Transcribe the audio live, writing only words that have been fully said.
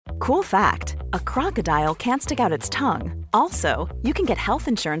Cool fact, a crocodile can't stick out its tongue. Also, you can get health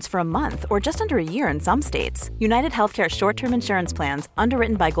insurance for a month or just under a year in some states. United Healthcare short-term insurance plans,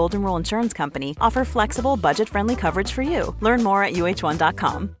 underwritten by Golden Rule Insurance Company, offer flexible, budget-friendly coverage for you. Learn more at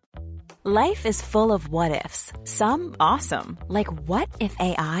UH1.com. Life is full of what-ifs. Some awesome, like what if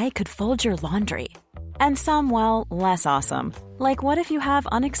AI could fold your laundry? And some, well, less awesome, like what if you have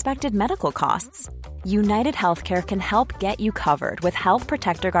unexpected medical costs? United Healthcare can help get you covered with Health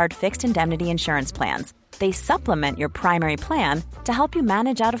Protector Guard fixed indemnity insurance plans. They supplement your primary plan to help you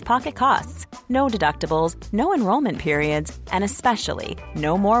manage out-of-pocket costs. No deductibles, no enrollment periods, and especially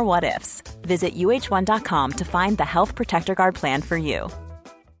no more what-ifs. Visit UH1.com to find the Health Protector Guard plan for you.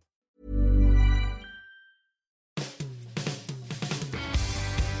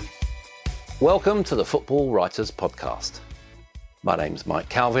 Welcome to the Football Writers Podcast. My name's Mike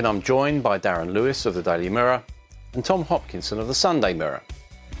Calvin. I'm joined by Darren Lewis of the Daily Mirror and Tom Hopkinson of the Sunday Mirror.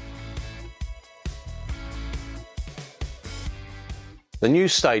 The new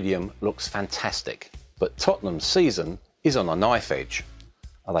stadium looks fantastic, but Tottenham's season is on a knife edge.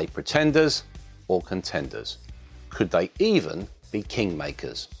 Are they pretenders or contenders? Could they even be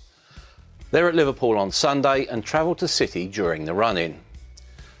kingmakers? They're at Liverpool on Sunday and travel to City during the run-in.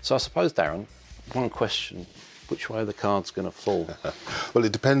 So I suppose, Darren, one question: which way are the cards going to fall? Well,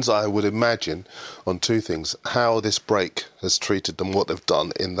 it depends, I would imagine, on two things. How this break has treated them, what they've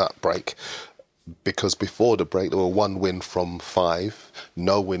done in that break. Because before the break, there were 1 win from 5,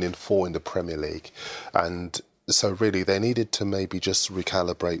 no win in 4 in the Premier League. And so really they needed to maybe just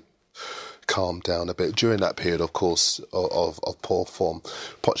recalibrate, calm down a bit. During that period, of course, of poor form,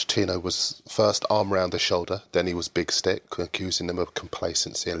 Pochettino was first arm round the shoulder, then he was big stick, accusing them of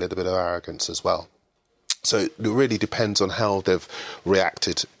complacency and a little bit of arrogance as well. So it really depends on how they've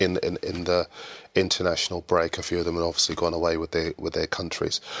reacted in the international break. A few of them have obviously gone away with their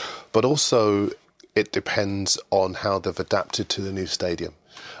countries, but also it depends on how they've adapted to the new stadium.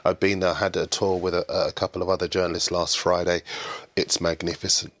 I've had a tour with a couple of other journalists last Friday. It's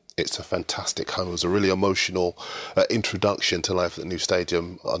magnificent. It's a fantastic home. It was a really emotional introduction to life at the new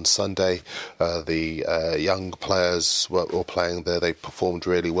stadium on Sunday. The young players were playing there. They performed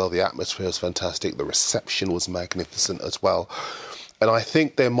really well. The atmosphere was fantastic. The reception was magnificent as well. And I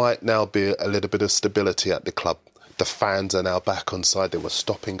think there might now be a little bit of stability at the club. The fans are now back on side. They were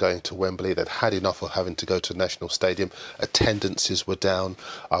stopping going to Wembley. They'd had enough of having to go to the National Stadium. Attendances were down.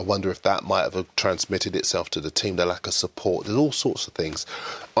 I wonder if that might have transmitted itself to the team, the lack of support. There's all sorts of things.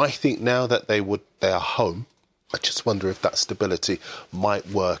 I think now that they are home, I just wonder if that stability might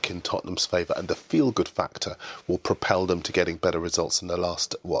work in Tottenham's favour, and the feel-good factor will propel them to getting better results in the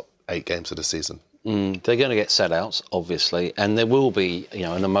last, 8 games of the season. They're going to get sellouts, obviously, and there will be,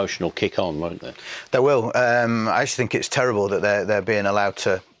 an emotional kick on, won't there? There will. I actually think it's terrible that they're being allowed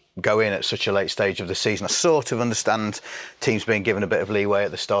to go in at such a late stage of the season. I sort of understand teams being given a bit of leeway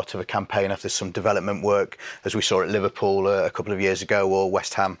at the start of a campaign after some development work, as we saw at Liverpool a couple of years ago, or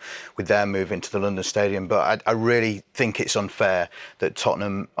West Ham with their move into the London Stadium. But I really think it's unfair that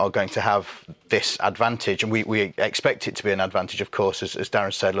Tottenham are going to have this advantage, and we expect it to be an advantage, of course. As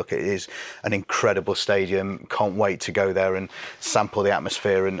Darren said, look, it is an incredible stadium. Can't wait to go there and sample the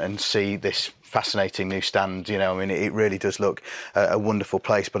atmosphere and see this fascinating new stand. It really does look a wonderful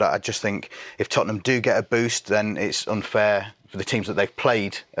place. But I just think if Tottenham do get a boost, then it's unfair for the teams that they've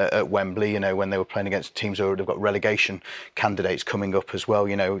played at Wembley, when they were playing against teams who have got relegation candidates coming up as well.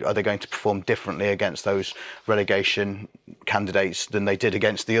 Are they going to perform differently against those relegation candidates than they did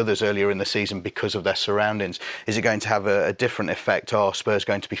against the others earlier in the season because of their surroundings? Is it going to have a different effect? Are Spurs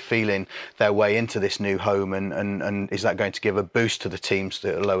going to be feeling their way into this new home, and is that going to give a boost to the teams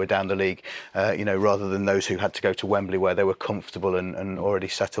that are lower down the league, rather than those who had to go to Wembley where they were comfortable and already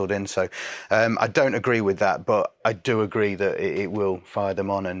settled in? So I don't agree with that, but I do agree that it will fire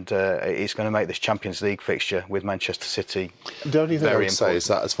them on, and it's going to make this Champions League fixture with Manchester City the only thing I would say is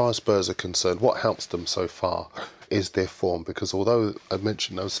that, as far as Spurs are concerned, what helps them so far is their form, because although I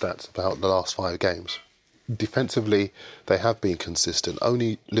mentioned those stats about the last 5 games, defensively they have been consistent.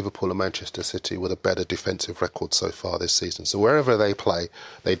 Only Liverpool and Manchester City with a better defensive record so far this season. So wherever they play,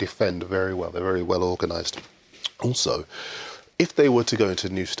 they defend very well. They're very well organised. Also, if they were to go into a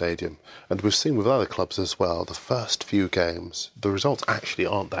new stadium, and we've seen with other clubs as well, the first few games, the results actually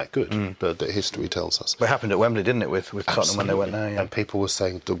aren't that good, the history tells us. It happened at Wembley, didn't it, with Tottenham when they went there? Yeah. And people were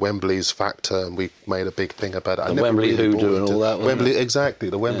saying the Wembley's factor, and we made a big thing about it. The Wembley hoodoo and all that. Wembley,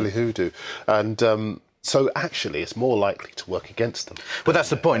 exactly, the Wembley hoodoo. And So actually, it's more likely to work against them. Well, that's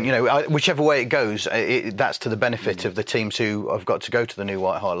the point. Whichever way it goes, that's to the benefit of the teams who have got to go to the new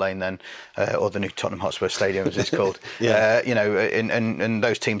White Hart Lane then, or the new Tottenham Hotspur Stadium, as it's called. And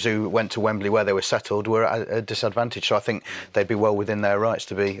those teams who went to Wembley where they were settled were at a disadvantage. So I think they'd be well within their rights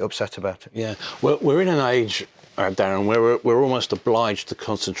to be upset about it. Yeah, we're in an age, Darren, where we're almost obliged to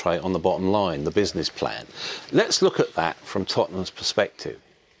concentrate on the bottom line, the business plan. Let's look at that from Tottenham's perspective.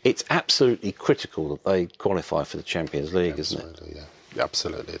 It's absolutely critical that they qualify for the Champions League, isn't it? Yeah,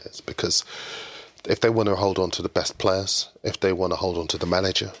 absolutely it is. Because if they want to hold on to the best players, if they want to hold on to the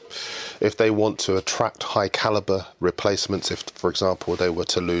manager, if they want to attract high-calibre replacements, if, for example, they were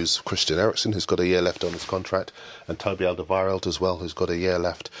to lose Christian Eriksen, who's got a year left on his contract, and Toby Alderweireld as well, who's got a year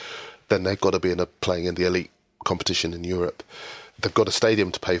left, then they've got to be playing in the elite competition in Europe. They've got a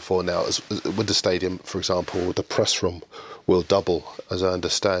stadium to pay for now. With the stadium, for example, the press room will double, as I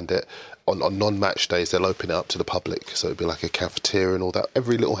understand it. On non-match days, they'll open it up to the public, so it'll be like a cafeteria and all that.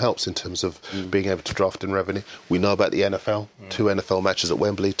 Every little helps in terms of being able to draft in revenue. We know about the NFL. 2 NFL matches at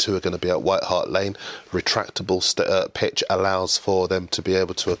Wembley, 2 are going to be at White Hart Lane. Retractable pitch allows for them to be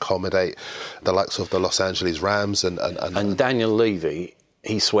able to accommodate the likes of the Los Angeles Rams. And Daniel Levy,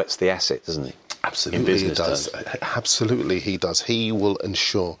 he sweats the asset, doesn't he? Absolutely he does. Absolutely he does. He will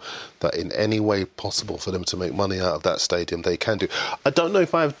ensure that in any way possible for them to make money out of that stadium, they can do. I don't know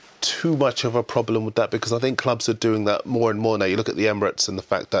if I have too much of a problem with that, because I think clubs are doing that more and more now. You look at the Emirates and the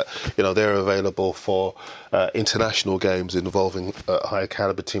fact that they're available for international games involving higher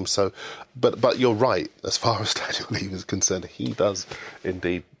calibre teams. So, but you're right, as far as Daniel Levy is concerned, he does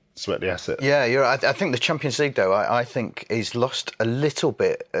indeed sweat the asset. Yeah, you're right. I think the Champions League, though, I think he's lost a little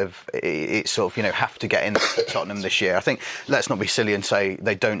bit of its sort of, have to get in Tottenham this year. I think let's not be silly and say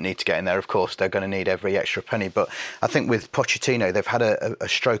they don't need to get in there. Of course, they're going to need every extra penny. But I think with Pochettino, they've had a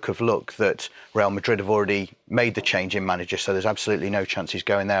stroke of luck that Real Madrid have already made the change in manager, so there's absolutely no chance he's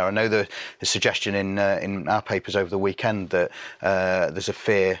going there. I know the suggestion in our papers over the weekend that there's a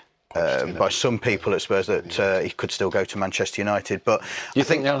fear by some people at Spurs that he could still go to Manchester United. But you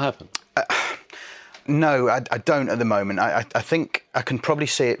think that'll happen? No, I don't at the moment. I think I can probably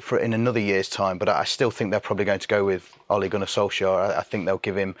see it in another year's time, but I still think they're probably going to go with Ole Gunnar Solskjaer. I think they'll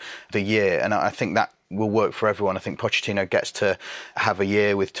give him the year, and I think that will work for everyone. I think Pochettino gets to have a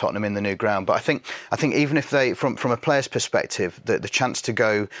year with Tottenham in the new ground. But I think even if they, from a player's perspective, the chance to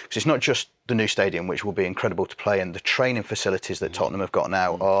go, because it's not just the new stadium, which will be incredible to play, and the training facilities that Tottenham have got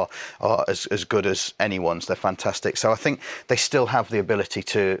now are as good as anyone's. They're fantastic. So I think they still have the ability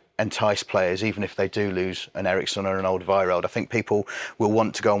to entice players, even if they do lose an Eriksen or an Alderweireld. I think people will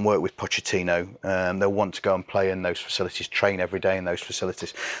want to go and work with Pochettino. They'll want to go and play in those facilities, train every day in those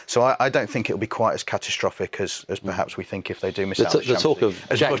facilities. So I don't think it'll be quite as catastrophic as perhaps we think if they do miss out. The talk of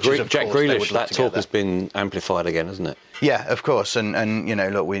Jack Grealish, that talk has been amplified again, hasn't it? Yeah, of course. And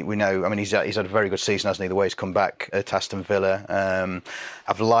look, we know. I mean, he's had a very good season, hasn't he? The way he's come back at Aston Villa.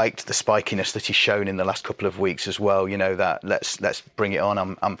 I've liked the spikiness that he's shown in the last couple of weeks as well. That let's bring it on.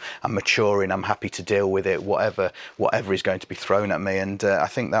 I'm maturing. I'm happy to deal with it. Whatever is going to be thrown at me, and I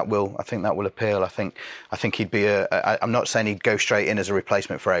think that will appeal. I think he'd be I'm not saying he'd go straight in as a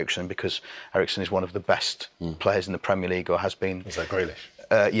replacement for Eriksen, because Eriksen is one of the best players in the Premier League, or has been. Is that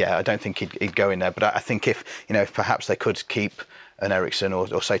Grealish? Yeah, I don't think he'd go in there. But I think if perhaps they could keep an Eriksen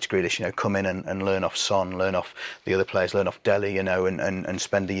or say to Grealish, come in and learn off Son, learn off the other players, learn off Dele, and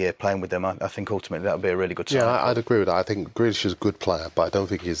spend a year playing with them. I think ultimately that would be a really good sign. Yeah, I'd agree with that. I think Grealish is a good player, but I don't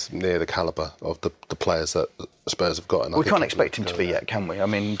think he's near the calibre of the players that Spurs have got. And we can't expect him to be yet, can we? I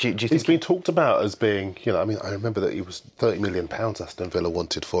mean, do you think he's been talked about as being, I remember that he was £30 million Aston Villa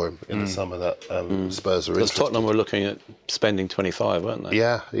wanted for him in the summer that Spurs were interested. Because Tottenham were looking at spending 25, weren't they?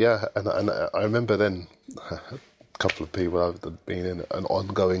 Yeah, and I remember then a couple of people have been in an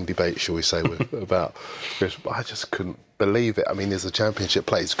ongoing debate, shall we say, about Chris. I just couldn't believe it. I mean, he's a championship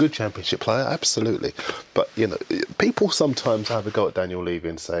player. He's a good championship player, absolutely. But, people sometimes have a go at Daniel Levy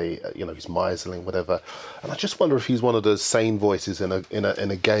and say, he's miserling, whatever. And I just wonder if he's one of those sane voices in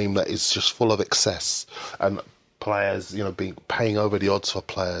a game that is just full of excess and players, paying over the odds for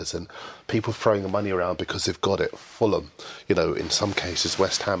players and people throwing the money around because they've got it. Fulham, in some cases,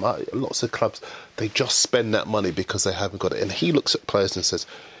 West Ham, lots of clubs, they just spend that money because they haven't got it. And he looks at players and says,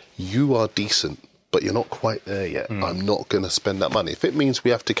 you are decent, but you're not quite there yet. I'm not going to spend that money. If it means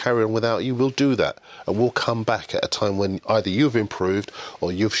we have to carry on without you, we'll do that. And we'll come back at a time when either you've improved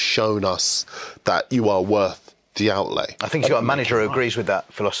or you've shown us that you are worth the outlay. I think he's got a manager who agrees with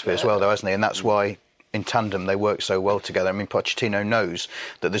that philosophy as well, though, hasn't he? And that's why in tandem. They work so well together. I mean, Pochettino knows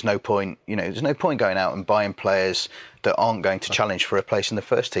that there's no point going out and buying players that aren't going to challenge for a place in the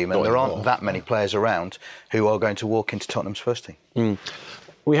first team, and there aren't that many players around who are going to walk into Tottenham's first team.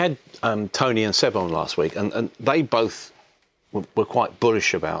 We had Tony and Seb on last week, and they both were quite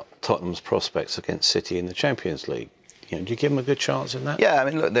bullish about Tottenham's prospects against City in the Champions League. Do you give them a good chance in that? Yeah, I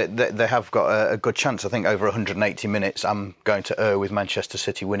mean, look, they have got a good chance. I think over 180 minutes, I'm going to err with Manchester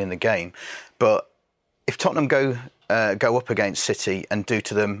City winning the game. But if Tottenham go up against City and do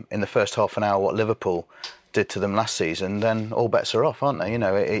to them in the first half an hour what Liverpool did to them last season, then all bets are off, aren't they?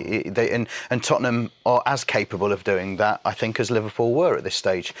 And Tottenham are as capable of doing that, I think, as Liverpool were at this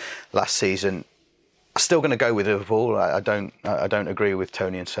stage last season. I'm still going to go with Liverpool. I don't agree with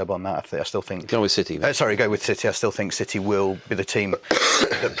Tony and Seb on that. I still think... Go with City. Go with City. I still think City will be the team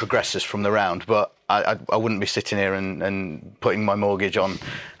that progresses from the round. But I wouldn't be sitting here and putting my mortgage on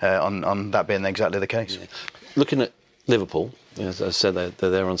that being exactly the case. Yeah. Looking at Liverpool, as I said, they're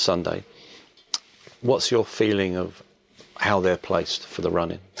there on Sunday. What's your feeling of how they're placed for the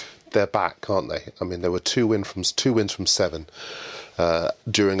run-in? They're back, aren't they? I mean, there were two wins from 7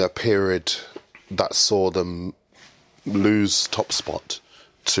 during a period that saw them lose top spot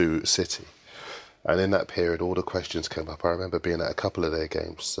to City. And in that period, all the questions came up. I remember being at a couple of their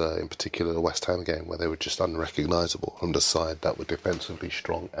games, in particular the West Ham game, where they were just unrecognisable from the side that were defensively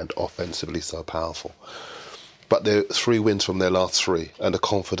strong and offensively so powerful. But they're 3 wins from their last 3, and the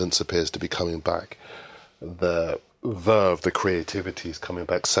confidence appears to be coming back. The verve, the creativity is coming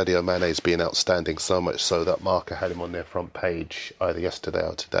back. Sadio Mane's been outstanding, so much so that Marca had him on their front page either yesterday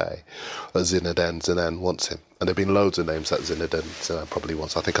or today. Zinedine Zidane wants him. And there have been loads of names that Zinedine Zidane probably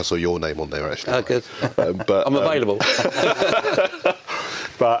wants. I think I saw your name on there, actually. Oh, good. But I'm available.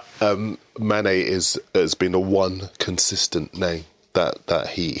 But Mane has been the one consistent name that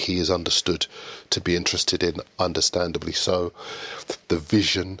he is understood to be interested in, understandably so. The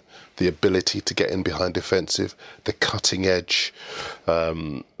vision, the ability to get in behind defensive, the cutting edge,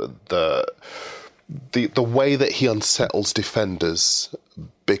 the way that he unsettles defenders,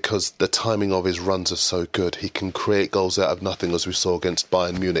 because the timing of his runs are so good. He can create goals out of nothing, as we saw against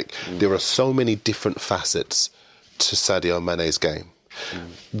Bayern Munich. There are so many different facets to Sadio Mane's game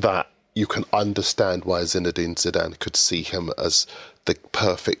that you can understand why Zinedine Zidane could see him as the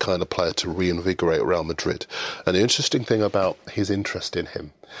perfect kind of player to reinvigorate Real Madrid. And the interesting thing about his interest in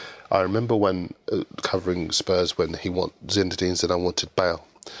him, I remember when covering Spurs, when Zinedine Zidane wanted Bale.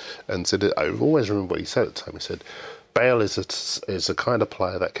 And I always remember what he said at the time. He said, Bale is a kind of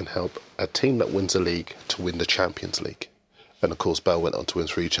player that can help a team that wins a league to win the Champions League. And of course, Bale went on to win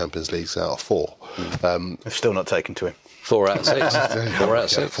 3 Champions Leagues out of 4. They've still not taken to him. 4 out of 6. 4 out of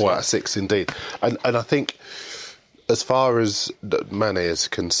 6. 4 out of 6, indeed. And I think, as far as Mane is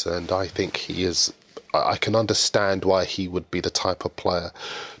concerned, I think he is... I can understand why he would be the type of player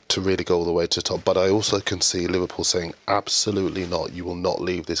to really go all the way to the top. But I also can see Liverpool saying, absolutely not, you will not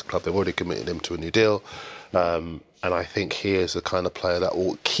leave this club. They've already committed him to a new deal. And I think he is the kind of player that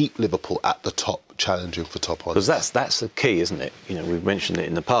will keep Liverpool at the top, challenging for top honours. Because that's the key, isn't it? We've mentioned it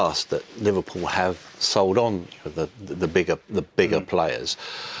in the past that Liverpool have sold on the bigger players.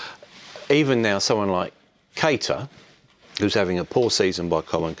 Even now, someone like Keita, who's having a poor season by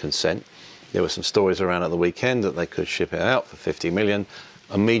common consent. There were some stories around at the weekend that they could ship it out for 50 million,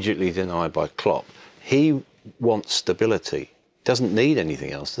 immediately denied by Klopp. He wants stability. Doesn't need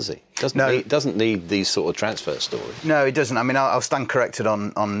anything else, does he? Doesn't need these sort of transfer stories. No, he doesn't. I mean, I'll stand corrected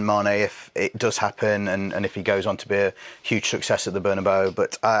on Mane if it does happen and if he goes on to be a huge success at the Bernabeu.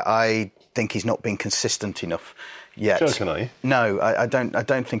 But I think he's not been consistent enough yet. Joking, are you? No, I don't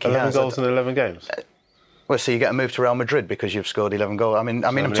think he has. 11 goals in 11 games. Well, so you get a move to Real Madrid because you've scored 11 goals. I mean,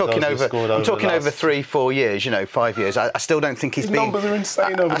 I'm talking over 3-4 years, 5 years. I still don't think he's been. His numbers are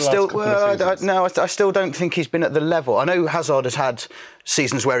insane over the last couple of seasons. I still don't think he's been at the level. I know Hazard has had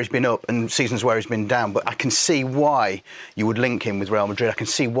seasons where he's been up and seasons where he's been down, but I can see why you would link him with Real Madrid. I can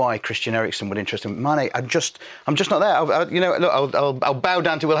see why Christian Eriksen would interest him. Mane, I'm just not there. I'll bow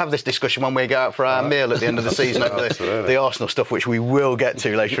down to. We'll have this discussion when we go out for our meal at the end of the season over the Arsenal stuff, which we will get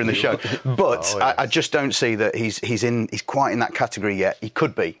to later in the show. But I just don't see that he's quite in that category yet. He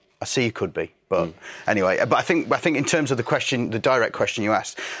could be. I see he could be. But anyway, but I think in terms of the direct question you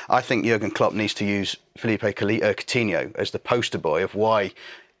asked, I think Jurgen Klopp needs to use Felipe Coutinho as the poster boy of why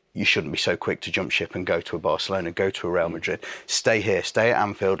you shouldn't be so quick to jump ship and go to a Barcelona, go to a Real Madrid. Stay here, stay at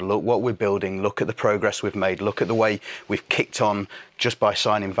Anfield, look what we're building, look at the progress we've made, look at the way we've kicked on just by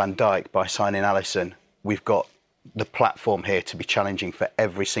signing Van Dijk, by signing Alisson. We've got the platform here to be challenging for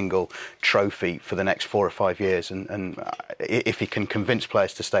every single trophy for the next 4 or 5 years. And if he can convince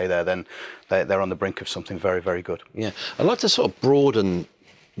players to stay there, then they're on the brink of something very, very good. Yeah, I'd like to sort of broaden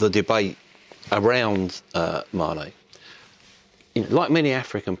the debate around Mane. Like many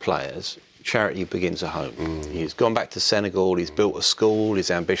African players, charity begins at home. He's gone back to Senegal, he's built a school, his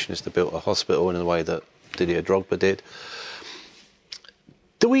ambition is to build a hospital in the way that Didier Drogba did.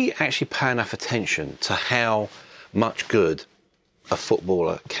 Do we actually pay enough attention to how much good a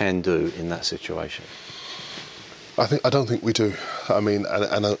footballer can do in that situation? I don't think we do. I mean,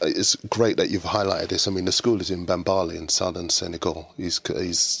 and it's great that you've highlighted this. I mean, the school is in Bambali in southern Senegal. He's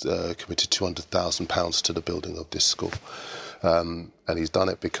committed £200,000 to the building of this school, and he's done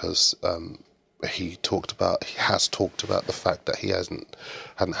it because he has talked about the fact that he hadn't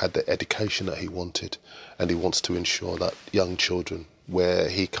had the education that he wanted, and he wants to ensure that young children where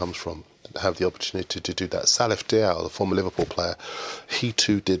he comes from have the opportunity to do that. Salif Diao, the former Liverpool player, he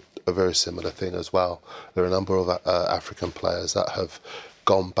too did a very similar thing as well. There are a number of African players that have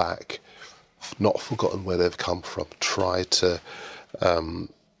gone back, not forgotten where they've come from, tried to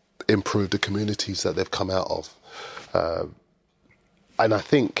improve the communities that they've come out of. And I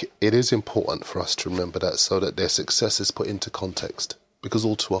think it is important for us to remember that, so that their success is put into context, because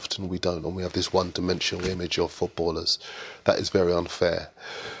all too often we don't, and we have this one-dimensional image of footballers that is very unfair.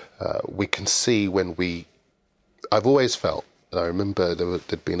 We can see I've always felt, and I remember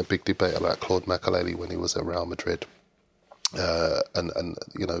there'd been a big debate about Claude Makélélé when he was at Real Madrid, and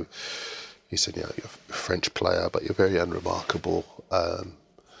you know, he said, you know, you're a French player, but you're very unremarkable,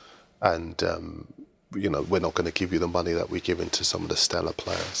 and you know, we're not going to give you the money that we're giving to some of the stellar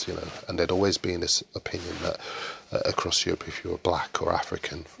players, you know. And there'd always been this opinion that across Europe, if you're black or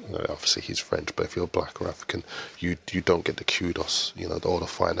African, you know, obviously he's French, but if you're black or African, you don't get the kudos, you know, all the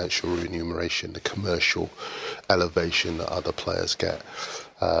financial remuneration, the commercial elevation that other players get.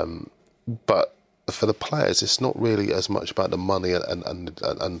 But for the players, it's not really as much about the money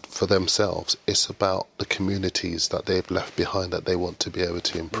and for themselves. It's about the communities that they've left behind that they want to be able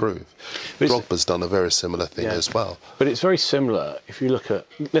to improve. Drogba's done a very similar thing as well. But it's very similar. If you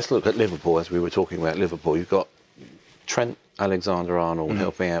let's look at Liverpool, as we were talking about Liverpool. You've got Trent Alexander-Arnold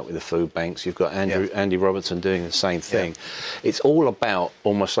helping out with the food banks. You've got Andy Robertson doing the same thing. Yeah. It's all about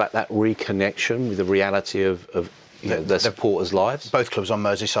almost like that reconnection with the reality of their supporters' lives. Both clubs on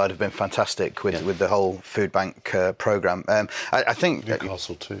Merseyside have been fantastic with the whole food bank programme. I think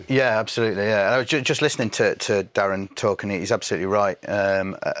Newcastle too. Yeah, absolutely. Yeah, and I was just listening to Darren talk, and he's absolutely right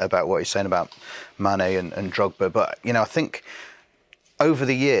about what he's saying about Mane and Drogba. But you know, I think over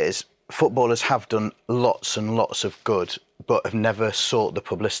the years, footballers have done lots and lots of good, but have never sought the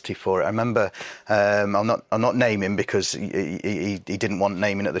publicity for it. I remember, I'm not naming because he didn't want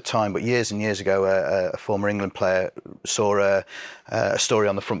naming at the time, but years and years ago, a former England player saw a story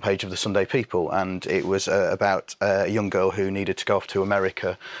on the front page of the Sunday People, and it was about a young girl who needed to go off to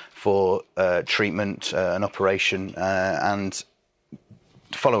America for treatment, an operation, and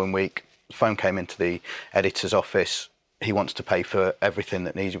the following week, the phone came into the editor's office. He wants to pay for everything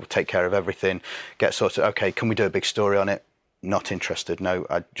that needs, will take care of everything, get sorted. Okay, can we do a big story on it? Not interested. No,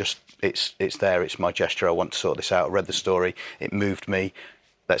 it's there. It's my gesture. I want to sort this out. I read the story. It moved me.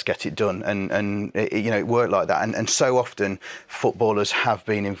 Let's get it done. And it worked like that. And so often footballers have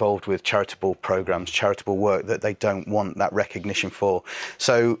been involved with charitable programmes, charitable work that they don't want that recognition for.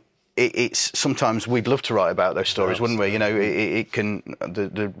 So it's sometimes we'd love to write about those stories, wouldn't we? You know,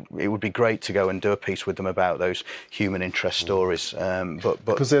 it would be great to go and do a piece with them about those human interest stories. But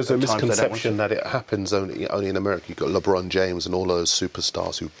because there's a misconception that it happens only in America. You've got LeBron James and all those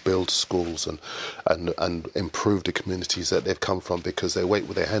superstars who build schools and improve the communities that they've come from, because they wait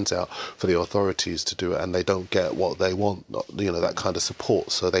with their hands out for the authorities to do it, and they don't get what they want, you know, that kind of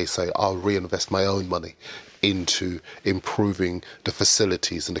support. So they say, I'll reinvest my own money into improving the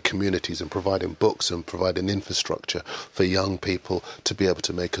facilities and the communities and providing books and providing infrastructure for young people to be able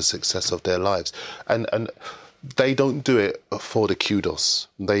to make a success of their lives. And they don't do it for the kudos.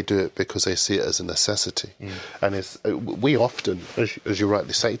 They do it because they see it as a necessity. And we often, as you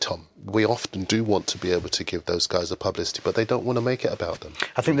rightly say, Tom, we often do want to be able to give those guys a publicity, but they don't want to make it about them.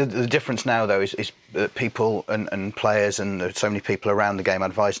 I think the difference now, though, is that people and players and so many people around the game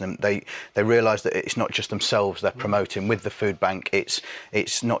advising them, they realise that it's not just themselves they're promoting. With the food bank,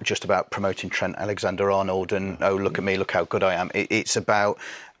 it's not just about promoting Trent Alexander-Arnold and, oh, look at me, look how good I am. It's about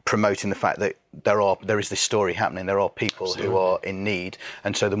promoting the fact that there is this story happening. There are people who are in need,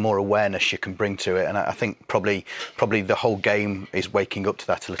 and so the more awareness you can bring to it, and I think probably the whole game is waking up to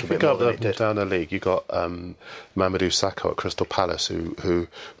that a little bit more than it did. Down the league, you got Mamadou Sakho at Crystal Palace, who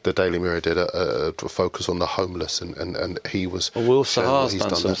the Daily Mirror did a focus on the homeless, and he was. Will Sahar's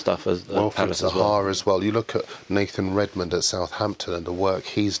done some stuff as Wilfred Zaha as well. You look at Nathan Redmond at Southampton and the work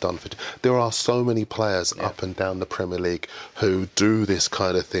he's done for. There are so many players up and down the Premier League who do this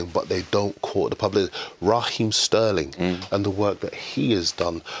kind of thing, but they don't court the public. Raheem Sterling and the work that he has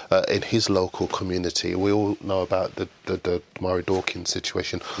done in his local community. We all know about the Murray Dawkins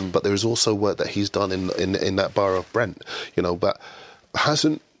situation, but there is also work that he's done in that borough of Brent. But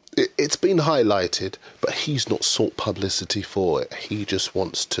hasn't. It's been highlighted, but he's not sought publicity for it. He just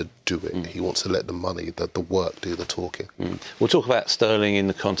wants to do it. He wants to let the money, the work, do the talking. We'll talk about Sterling in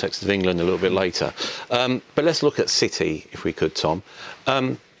the context of England a little bit later. But let's look at City, if we could, Tom.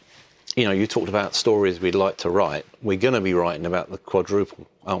 You talked about stories we'd like to write. We're going to be writing about the quadruple,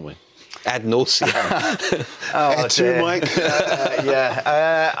 aren't we? Ad nauseam. Mike.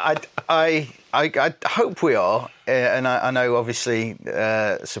 I hope we are, and I know obviously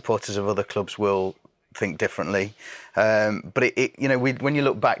supporters of other clubs will think differently. But when you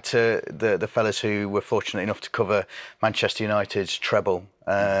look back to the fellas who were fortunate enough to cover Manchester United's treble,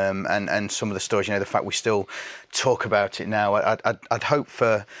 and some of the stories, the fact we still talk about it now, I'd hope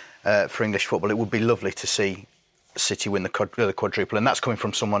for English football, it would be lovely to see City win the quadruple, and that's coming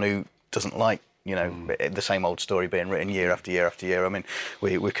from someone who doesn't like the same old story being written year after year after year. I mean,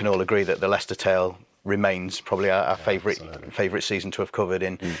 we can all agree that the Leicester tale remains probably our favourite season to have covered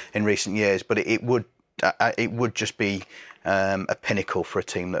in recent years. But it would just be a pinnacle for a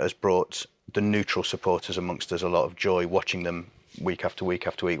team that has brought the neutral supporters amongst us a lot of joy watching them week after week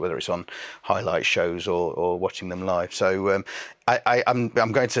after week, whether it's on highlight shows or watching them live. So I'm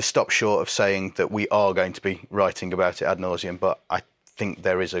going to stop short of saying that we are going to be writing about it ad nauseum, but I think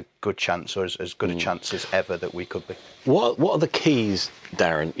there is a good chance, or as good a chance as ever, that we could be. What are the keys,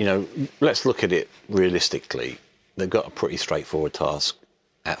 Darren? Let's look at it realistically. They've got a pretty straightforward task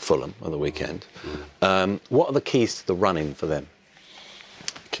at Fulham on the weekend. What are the keys to the run-in for them?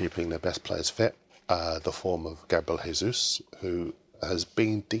 Keeping their best players fit. The form of Gabriel Jesus, who has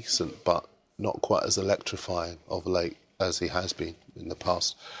been decent but not quite as electrifying of late as he has been in the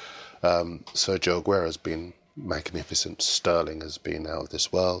past. Sergio Aguero has been magnificent. Sterling has been out of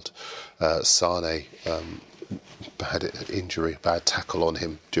this world. Sane had an injury, bad tackle on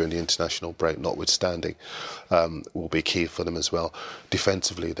him during the international break, notwithstanding, will be key for them as well.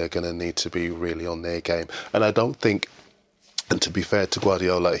 Defensively, they're going to need to be really on their game. And I don't think, and to be fair to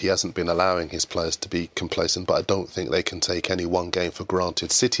Guardiola, he hasn't been allowing his players to be complacent, but I don't think they can take any one game for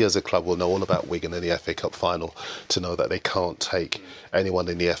granted. City as a club will know all about Wigan in the FA Cup final to know that they can't take anyone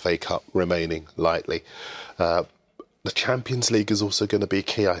in the FA Cup remaining lightly. The Champions League is also going to be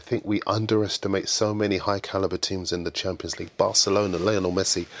key. I think we underestimate so many high-caliber teams in the Champions League. Barcelona, Lionel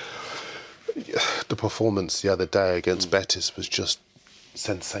Messi, the performance the other day against Betis was just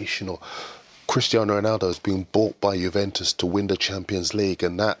sensational. Cristiano Ronaldo has been bought by Juventus to win the Champions League,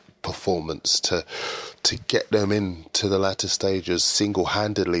 and that performance to get them into the latter stages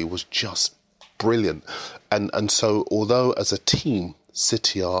single-handedly was just brilliant. And so, although as a team,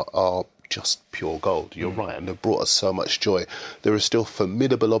 City are just pure gold, you're right, and they've brought us so much joy, there are still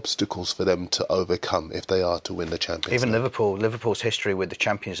formidable obstacles for them to overcome if they are to win the Champions League. Even Liverpool's history with the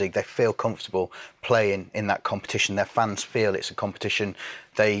Champions League, they feel comfortable playing in that competition. Their fans feel it's a competition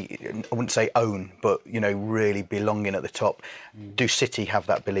they, I wouldn't say own, but really belong in at the top. Do City have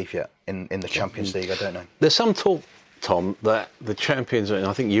that belief yet in the Champions League? I don't know. There's some talk, Tom, that the Champions, and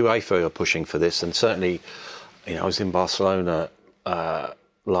I think UEFA are pushing for this, and certainly, I was in Barcelona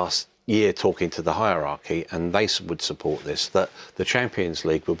last year talking to the hierarchy, and they would support this, that the Champions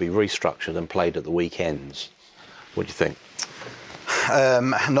League will be restructured and played at the weekends. What do you think?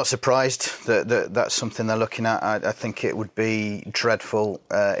 I'm not surprised that that's something they're looking at. I think it would be dreadful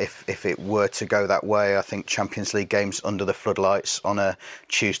if it were to go that way. I think Champions League games under the floodlights on a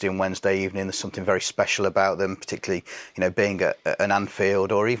Tuesday and Wednesday evening, there's something very special about them, particularly being at an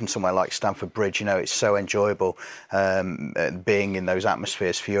Anfield or even somewhere like Stamford Bridge. It's so enjoyable being in those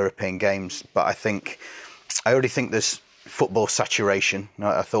atmospheres for European games. But I already think there's football saturation.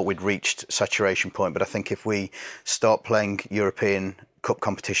 I thought we'd reached saturation point, but I think if we start playing European Cup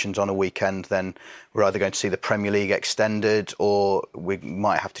competitions on a weekend, then we're either going to see the Premier League extended, or we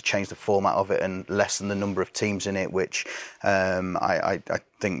might have to change the format of it and lessen the number of teams in it, which I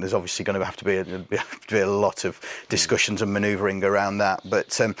think there's obviously going to have to be a lot of discussions and manoeuvring around that.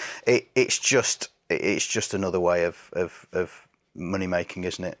 But it's just another way of money making,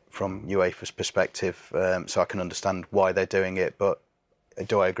 isn't it, from UEFA's perspective? So I can understand why they're doing it, but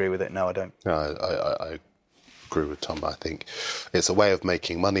do I agree with it? No, I don't. No, I agree with Tom. I think it's a way of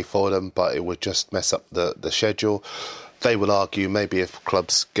making money for them, but it would just mess up the schedule. They will argue maybe if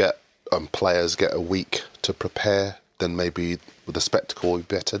clubs get players get a week to prepare, then maybe the spectacle will be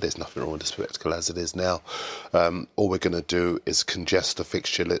better. There's nothing wrong with the spectacle as it is now. All we're going to do is congest the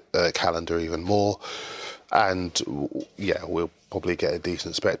fixture calendar even more. And, yeah, we'll probably get a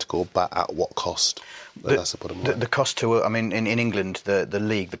decent spectacle, but at what cost? That's the bottom line. The cost to, I mean, in England, the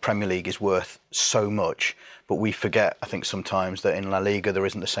league, the Premier League is worth so much, but we forget, I think, sometimes that in La Liga there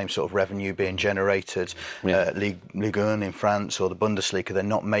isn't the same sort of revenue being generated. Ligue 1 in France or the Bundesliga, they're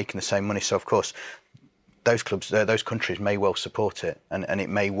not making the same money. So, of course, those clubs, those countries may well support it, and it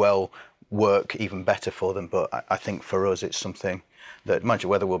may well work even better for them. But I think for us, it's something that, mind you,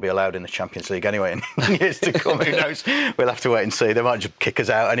 whether we'll be allowed in the Champions League anyway in years to come, who knows? We'll have to wait and see. They might just kick us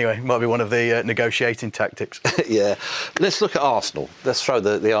out anyway. Might be one of the negotiating tactics. Yeah. Let's look at Arsenal. Let's throw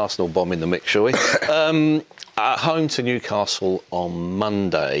the Arsenal bomb in the mix, shall we? At home to Newcastle on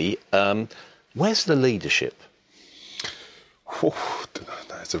Monday. Where's the leadership?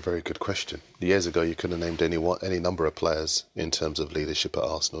 That's a very good question. Years ago, you could have named any number of players in terms of leadership at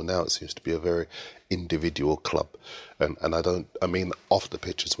Arsenal. Now it seems to be a very individual club, and I mean off the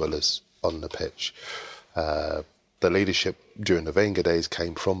pitch as well as on the pitch. The leadership during the Wenger days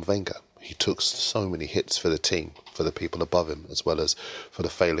came from Wenger. He took so many hits for the team, for the people above him, as well as for the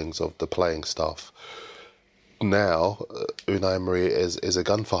failings of the playing staff. Now, Unai Emery is a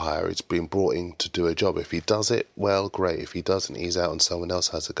gun for hire. He's been brought in to do a job. If he does it, well, great. If he doesn't, he's out and someone else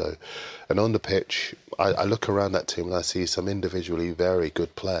has a go. And on the pitch, I look around that team and I see some individually very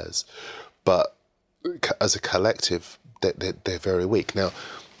good players. But as a collective, they're very weak. Now,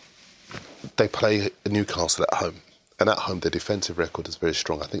 they play Newcastle at home. And at home, their defensive record is very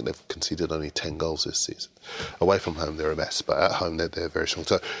strong. I think they've conceded only 10 goals this season. Away from home, they're a mess, but at home, they're very strong.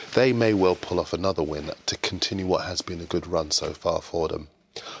 So they may well pull off another win to continue what has been a good run so far for them.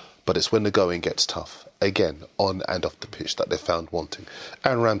 But it's when the going gets tough, again, on and off the pitch, that they're found wanting.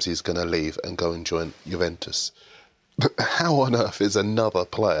 Aaron Ramsey's going to leave and go and join Juventus. How on earth is another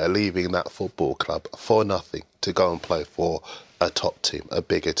player leaving that football club for nothing to go and play for a top team, a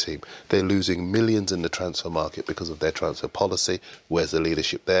bigger team? They're losing millions in the transfer market because of their transfer policy. Where's the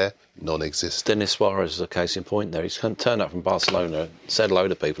leadership there? Non-existent. Denis Suarez is a case in point there. He's turned up from Barcelona, said hello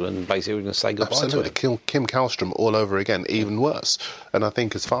to people, and basically we're going to say goodbye Absolutely. to him. Kim Kallstrom all over again, even worse. And I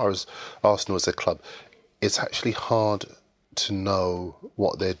think as far as Arsenal as a club, it's actually hard to know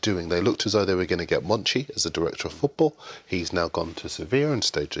what they're doing. They looked as though they were going to get Monchi as the director of football. He's now gone to Sevilla and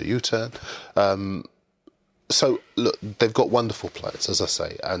staged a U-turn. So, look, they've got wonderful players, as I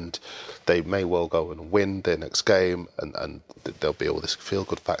say, and they may well go and win their next game, and there'll be all this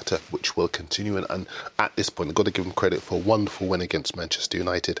feel-good factor, which will continue. And at this point, I've got to give them credit for a wonderful win against Manchester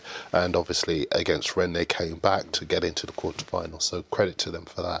United, and obviously against Rennes, they came back to get into the quarterfinals, so credit to them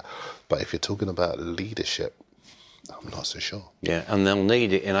for that. But if you're talking about leadership, I'm not so sure. Yeah, and they'll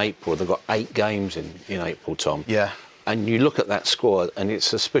need it in April. They've got 8 games in April, Tom. Yeah. And you look at that squad, and it's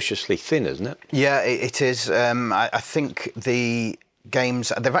suspiciously thin, isn't it? Yeah, it is. I think the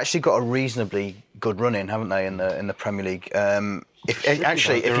games, they've actually got a reasonably good run in, haven't they, in the Premier League? If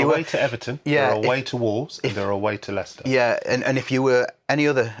you away to Everton, they're away to Wolves, and they're away to Leicester. Yeah, and if you were any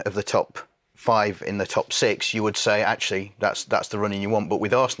other of the top 5 in the top 6, you would say, actually, that's the running you want. But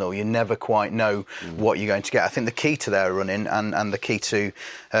with Arsenal, you never quite know what you're going to get. I think the key to their running and the key to,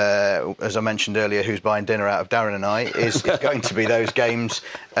 as I mentioned earlier, who's buying dinner out of Darren and I, is going to be those games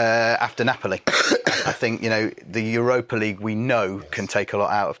after Napoli. I think, the Europa League, we know, can take a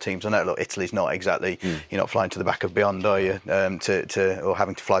lot out of teams. I know, look, Italy's not exactly, you're not flying to the back of beyond, are you? Or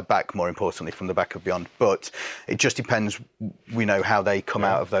having to fly back, more importantly, from the back of beyond. But it just depends, we know, how they come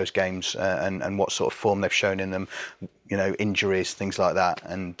out of those games and what sort of form they've shown in them, injuries, things like that.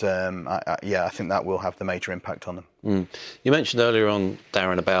 And, I think that will have the major impact on them. You mentioned earlier on,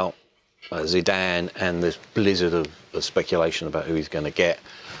 Darren, about Zidane and this blizzard of speculation about who he's going to get.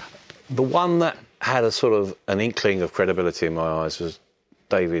 The one that had a sort of an inkling of credibility in my eyes was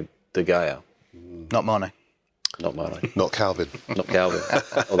David De Gea. Not Mane. Not Mane. Not Calvin. Not Calvin,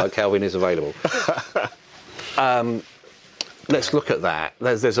 although Calvin is available. Let's look at that.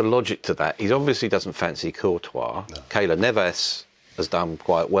 There's a logic to that. He obviously doesn't fancy Courtois. No. Keylor Navas has done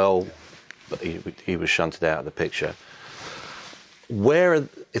quite well, but he was shunted out of the picture.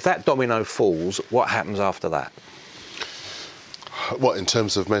 If that domino falls, what happens after that? What, in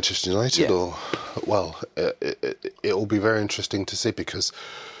terms of Manchester United? Yeah. Or, well, it will be very interesting to see, because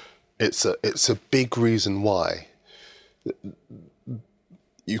it's a big reason why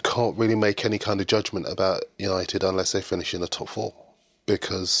you can't really make any kind of judgment about United unless they finish in the top four,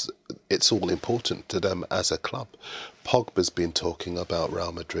 because it's all important to them as a club. Pogba's been talking about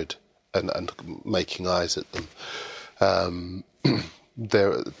Real Madrid and making eyes at them.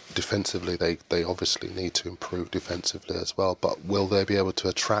 They're defensively, they obviously need to improve defensively as well, but will they be able to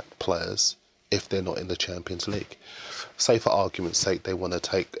attract players if they're not in the Champions League? Say, for argument's sake, they want to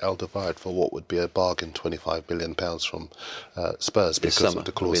take Alderweireld for what would be a bargain £25 million from Spurs because of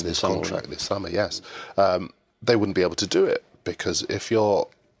the clause in his contract this summer, yes. They wouldn't be able to do it, because if you're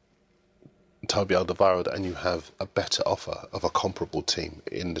Toby Alderweireld and you have a better offer of a comparable team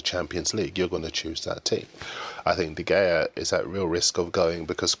in the Champions League, you're going to choose that team. I think De Gea is at real risk of going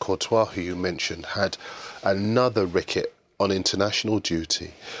because Courtois, who you mentioned, had another ricket on international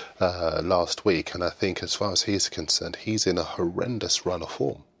duty last week, and I think as far as he's concerned, he's in a horrendous run of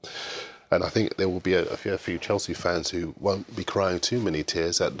form. And I think there will be a few Chelsea fans who won't be crying too many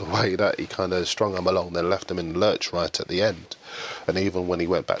tears at the way that he kind of strung them along, then left them in lurch right at the end. And even when he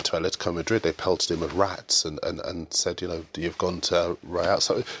went back to Atletico Madrid, they pelted him with rats and said, you've gone to Real.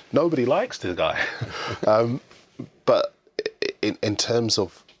 So nobody likes this guy. But in terms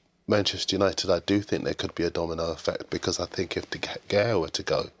of Manchester United, I do think there could be a domino effect, because I think if De Gea were to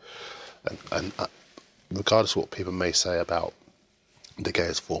go, and regardless of what people may say about De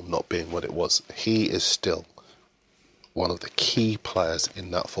Gea's form not being what it was, he is still one of the key players in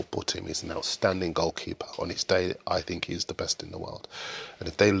that football team. He's an outstanding goalkeeper. On his day, I think he's the best in the world. And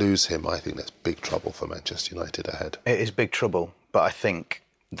if they lose him, I think there's big trouble for Manchester United ahead. It is big trouble, but I think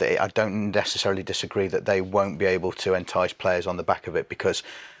I don't necessarily disagree that they won't be able to entice players on the back of it, because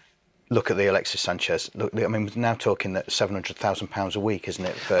look at the Alexis Sanchez. Look, I mean, we're now talking that £700,000 a week, isn't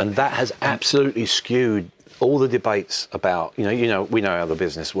it? And that has absolutely skewed all the debates about, we know how the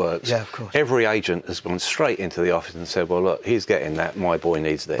business works. Yeah, of course. Every agent has gone straight into the office and said, well, look, he's getting that, my boy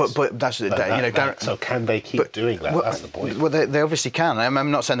needs this. But that's so can they keep doing that? Well, that's the point. Well, they obviously can. I'm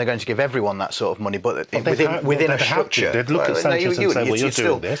not saying they're going to give everyone that sort of money, but within a structure. They'd look at Sanchez and say, well, you're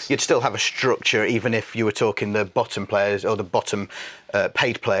doing this. You'd still have a structure, even if you were talking the bottom players or the bottom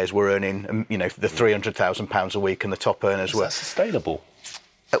paid players were earning, the £300,000 a week, and the top earners were. Is that sustainable?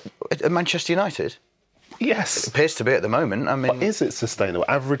 At Manchester United? Yes. It appears to be at the moment. I mean, but is it sustainable?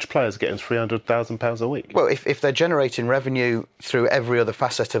 Average players getting £300,000 a week? Well, if they're generating revenue through every other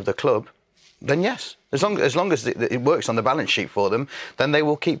facet of the club, then yes. As long as it works on the balance sheet for them, then they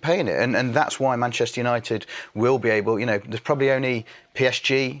will keep paying it. And that's why Manchester United will be able, there's probably only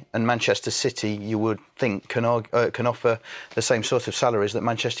PSG and Manchester City, you would think, can offer the same sort of salaries that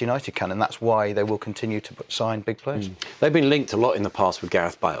Manchester United can. And that's why they will continue to sign big players. They've been linked a lot in the past with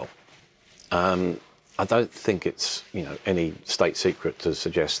Gareth Bale. I don't think it's, any state secret to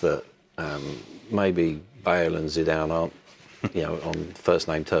suggest that maybe Bale and Zidane aren't, on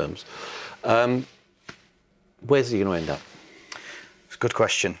first-name terms. Where's he going to end up? It's a good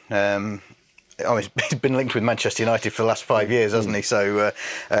question. He's been linked with Manchester United for the last 5 years, hasn't he? So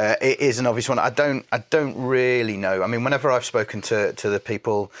it is an obvious one. I don't really know. I mean, whenever I've spoken to the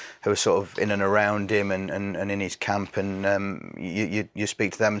people who are sort of in and around him and in his camp, and you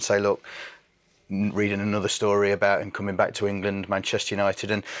speak to them and say, look, reading another story about him coming back to England, Manchester United,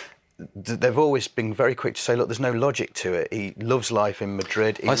 and they've always been very quick to say, look, there's no logic to it. He loves life in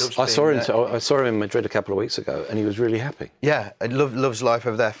Madrid. I saw him in Madrid a couple of weeks ago, and he was really happy. Yeah, loves life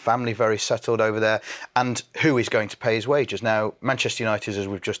over there, family very settled over there, and who is going to pay his wages? Now, Manchester United, as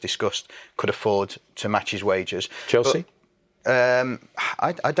we've just discussed, could afford to match his wages. Chelsea?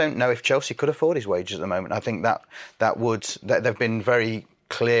 I don't know if Chelsea could afford his wages at the moment. I think that they've been very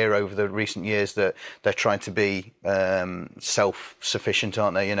clear over the recent years that they're trying to be self-sufficient,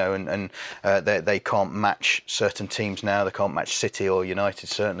 aren't they? And they can't match certain teams now. They can't match City or United,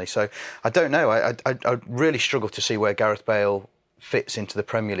 certainly. So I don't know. I really struggle to see where Gareth Bale fits into the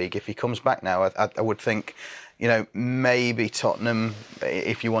Premier League. If he comes back now, I would think, maybe Tottenham,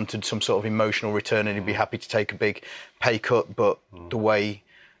 if you wanted some sort of emotional return, and he'd be happy to take a big pay cut. But the way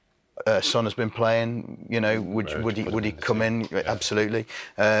Son has been playing, would he come in? Yeah. Absolutely.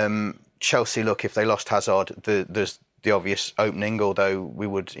 Chelsea, look, if they lost Hazard, there's the obvious opening, although we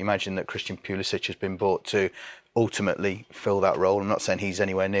would imagine that Christian Pulisic has been bought to ultimately fill that role. I'm not saying he's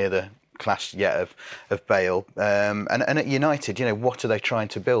anywhere near the class yet of Bale. And at United, what are they trying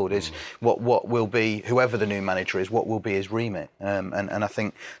to build? Is what will be, whoever the new manager is, what will be his remit? And I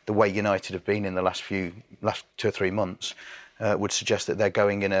think the way United have been in the last 2 or 3 months would suggest that they're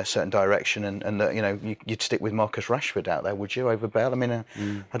going in a certain direction, and that you'd stick with Marcus Rashford out there, would you, over Bale? I mean,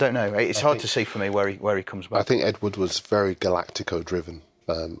 I don't know. It's hard to see for me where he comes back. I think Ed Wood was very Galactico driven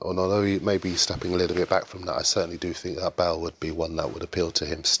Although maybe he's stepping a little bit back from that, I certainly do think that Bale would be one that would appeal to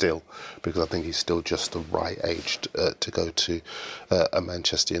him still, because I think he's still just the right age to go to a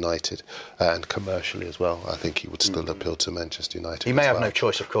Manchester United, and commercially as well. I think he would still appeal to Manchester United. He may have no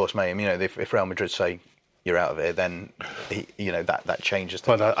choice, of course, may. You know, if Real Madrid say you're out of here, then that changes.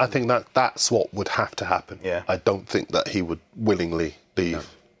 But I think that's what would have to happen. Yeah. I don't think that he would willingly leave. No.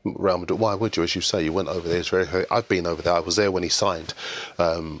 Real Madrid. Why would you? As you say, you went over there. It's very. I've been over there. I was there when he signed,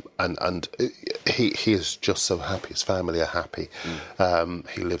 and he is just so happy. His family are happy.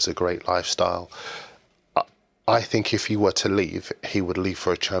 He lives a great lifestyle. I think if he were to leave, he would leave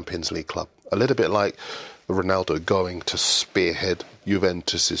for a Champions League club. A little bit like Ronaldo going to spearhead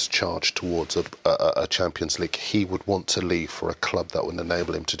Juventus's charge towards a Champions League. He would want to leave for a club that would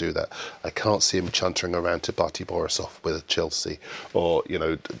enable him to do that. I can't see him chuntering around to Bati Borisov with Chelsea or,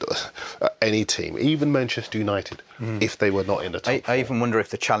 any team, even Manchester United, if they were not in the top four. I even wonder if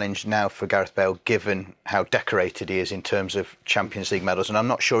the challenge now for Gareth Bale, given how decorated he is in terms of Champions League medals, and I'm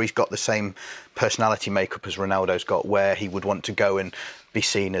not sure he's got the same personality makeup as Ronaldo's got, where he would want to go and be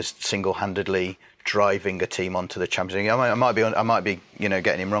seen as single-handedly driving a team onto the Champions League. I might be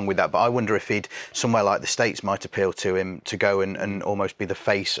getting him wrong with that, but I wonder if somewhere like the States might appeal to him to go and almost be the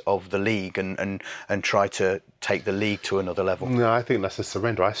face of the league and try to take the league to another level. No, I think that's a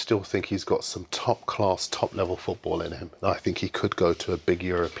surrender. I still think he's got some top-class, top-level football in him. I think he could go to a big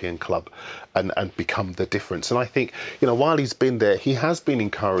European club and become the difference. And I think, while he's been there, he has been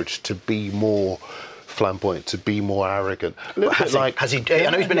encouraged to be more flamboyant, to be more arrogant. Has he? I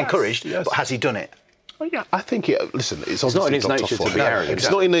know he's been encouraged, but has he done it? Well, yeah, I think it's not in his nature to be arrogant.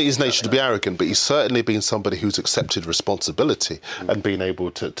 It's not in his nature to be arrogant, but he's certainly been somebody who's accepted responsibility and been able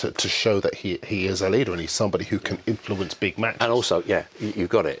to show that he is a leader and he's somebody who can influence big matches. And also, you've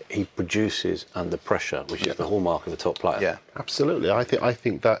got it. He produces under pressure, which is the hallmark of a top player. Yeah, absolutely. I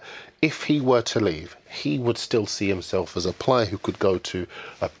think that if he were to leave, he would still see himself as a player who could go to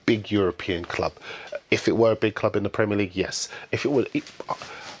a big European club. If it were a big club in the Premier League, yes. If it were,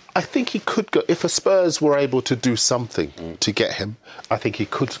 I think he could go. If a Spurs were able to do something to get him, I think he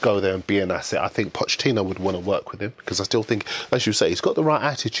could go there and be an asset. I think Pochettino would want to work with him because I still think, as you say, he's got the right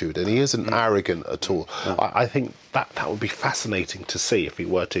attitude and he isn't arrogant at all. I think that would be fascinating to see if he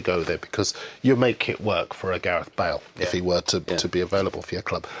were to go there, because you make it work for a Gareth Bale if he were to be available for your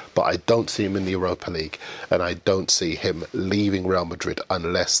club. But I don't see him in the Europa League, and I don't see him leaving Real Madrid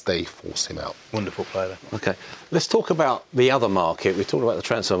unless they force him out. Wonderful player. Okay, let's talk about the other market. We talked about the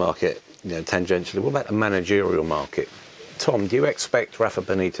transfer market, tangentially. What about the managerial market? Tom, do you expect Rafa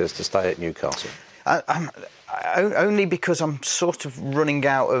Benitez to stay at Newcastle? Only because I'm sort of running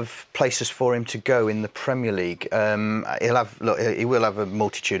out of places for him to go in the Premier League. He will have a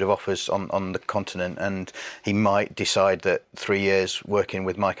multitude of offers on the continent, and he might decide that 3 years working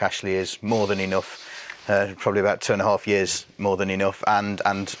with Mike Ashley is more than enough. Probably about 2.5 years more than enough, and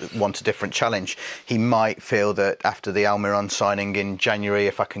want a different challenge. He might feel that after the Almiron signing in January,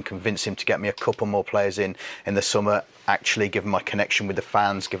 if I can convince him to get me a couple more players in the summer, actually given my connection with the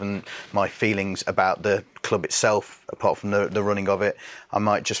fans, given my feelings about the club itself, apart from the running of it, I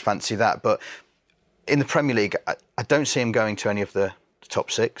might just fancy that. But in the Premier League, I don't see him going to any of the top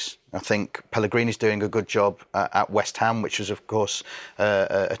six. I think Pellegrini's doing a good job at West Ham, which was, of course,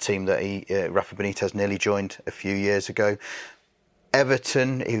 a team that Rafa Benitez nearly joined a few years ago.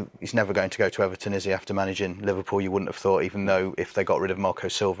 Everton, he's never going to go to Everton, is he, after managing Liverpool? You wouldn't have thought, even though if they got rid of Marco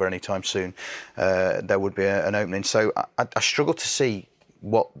Silva anytime soon, there would be an opening. So I struggle to see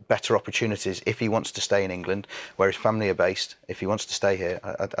what better opportunities, if he wants to stay in England, where his family are based, if he wants to stay here,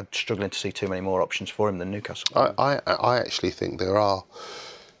 I'm struggling to see too many more options for him than Newcastle. I actually think there are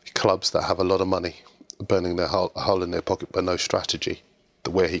clubs that have a lot of money burning their hole in their pocket but no strategy.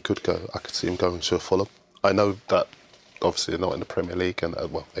 Where he could go, I could see him going to a Fulham. I know that obviously they're not in the Premier League, and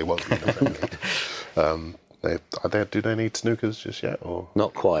they won't be in the Premier League. Do they need snookers just yet? Or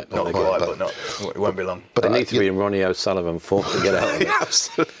not quite, but it won't be long. But they need to be in Ronnie O'Sullivan form to get out of it.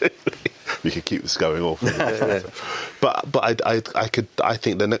 Absolutely. We could keep this going off. But I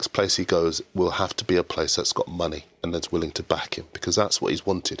think the next place he goes will have to be a place that's got money and that's willing to back him, because that's what he's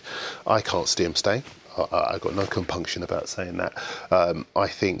wanted. I can't see him staying. I've got no compunction about saying that. I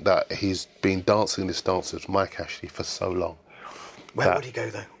think that he's been dancing this dance with Mike Ashley for so long. Where would he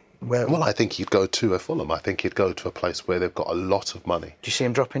go, though? Well, I think he'd go to a Fulham. I think he'd go to a place where they've got a lot of money. Do you see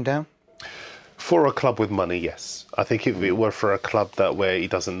him dropping down? For a club with money, yes. I think if it were for a club where he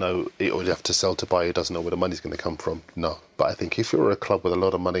doesn't know, he would have to sell to buy, he doesn't know where the money's going to come from, no. But I think if you're a club with a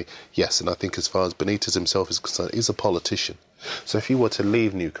lot of money, yes. And I think as far as Benitez himself is concerned, he's a politician. So if he were to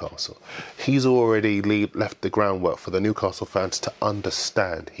leave Newcastle, he's already left the groundwork for the Newcastle fans to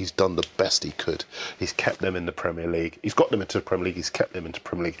understand he's done the best he could. He's kept them in the Premier League. He's got them into the Premier League. He's kept them into the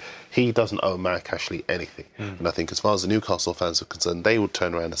Premier League. He doesn't owe Mark Ashley anything. And I think as far as the Newcastle fans are concerned, they would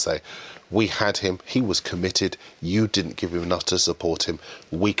turn around and say, we had him, he was committed, you didn't give him enough to support him.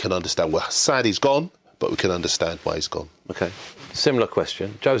 We can understand. We're sad he's gone, but we can understand why he's gone. OK. Similar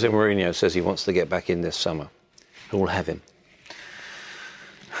question. Jose Mourinho says he wants to get back in this summer. Who will have him?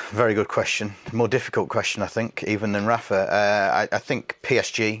 Very good question. More difficult question, I think, even than Rafa. I think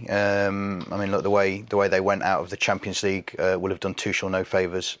PSG. I mean, look, the way they went out of the Champions League will have done Tuchel no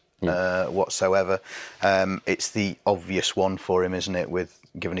favours whatsoever. It's the obvious one for him, isn't it?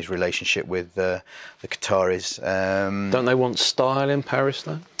 Given his relationship with the Qataris. Don't they want style in Paris,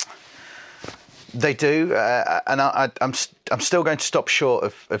 though? They do, and I'm still going to stop short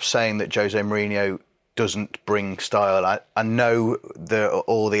of saying that Jose Mourinho doesn't bring style. I know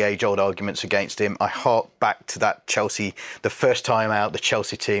all the age-old arguments against him. I hark back to that Chelsea, the first time out, the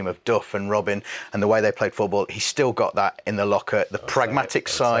Chelsea team of Duff and Robin, and the way they played football. He's still got that in the locker. The pragmatic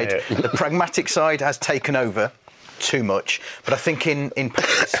side has taken over too much. But I think in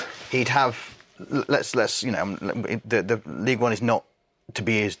Paris, he'd have. Let's the League One is not to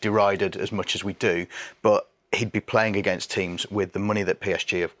be as derided as much as we do, but he'd be playing against teams with the money that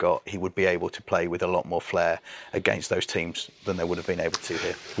PSG have got. He would be able to play with a lot more flair against those teams than they would have been able to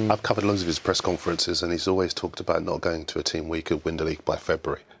here. I've covered loads of his press conferences, and he's always talked about not going to a team where he could win the league by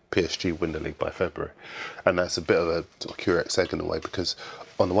February. PSG win the league by February. And that's a bit of a Curex egg in a way, because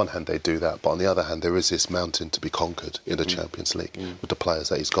on the one hand they do that, but on the other hand there is this mountain to be conquered in the Champions League with the players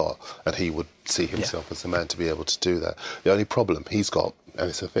that he's got, and he would see himself as the man to be able to do that. The only problem he's got, and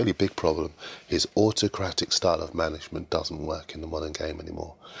it's a fairly big problem, his autocratic style of management doesn't work in the modern game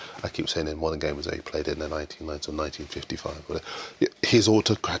anymore. I keep saying in modern game as though he played in the 1990s or 1955. His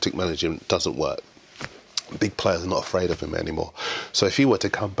autocratic management doesn't work. Big players are not afraid of him anymore. So if he were to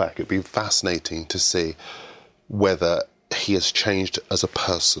come back, it'd be fascinating to see whether he has changed as a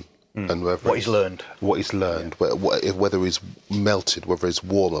person and what he's learned, whether he's melted, whether he's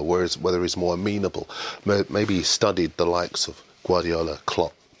warmer, whether he's more amenable. Maybe he studied the likes of Guardiola,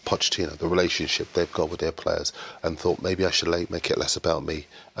 Klopp, Pochettino, the relationship they've got with their players, and thought maybe I should make it less about me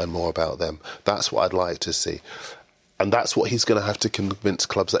and more about them. That's what I'd like to see. And that's what he's going to have to convince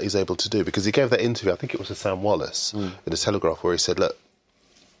clubs that he's able to do. Because he gave that interview, I think it was to Sam Wallace, in the Telegraph, where he said, look,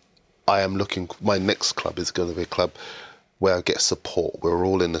 I am looking, my next club is going to be a club where I get support. We're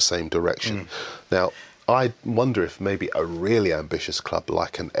all in the same direction. Now, I wonder if maybe a really ambitious club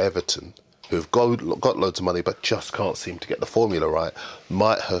like an Everton, who've got loads of money but just can't seem to get the formula right,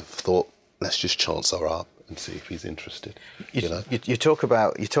 might have thought, let's just chance our arm and see if he's interested. You talk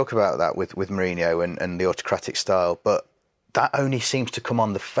about that with Mourinho and the autocratic style, but that only seems to come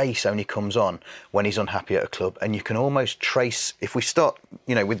on, the face only comes on when he's unhappy at a club. And you can almost trace, if we start,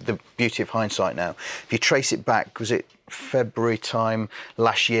 with the beauty of hindsight now, if you trace it back, was it February time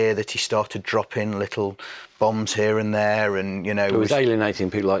last year that he started dropping little bombs here and there, and it was alienating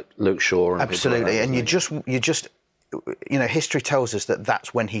people like Luke Shaw and absolutely, and you just history tells us that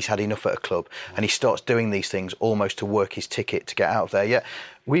that's when he's had enough at a club, and he starts doing these things almost to work his ticket to get out of there. Yeah,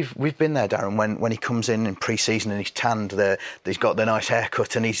 we've been there, Darren, when he comes in pre-season and he's tanned, he's got the nice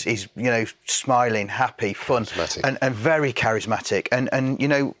haircut, and he's smiling, happy, fun, and very charismatic, and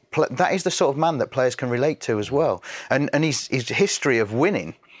that is the sort of man that players can relate to as well, and his history of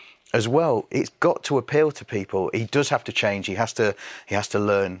winning as well, it's got to appeal to people. He does have to change. He has to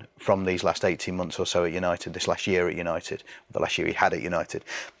learn from these last 18 months or so at United, this last year at United, the last year he had at United.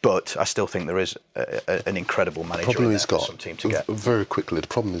 But I still think there is an incredible manager in there for some team to get. Very quickly, the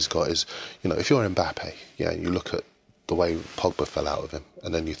problem he's got is, if you're Mbappe, you look at the way Pogba fell out of him,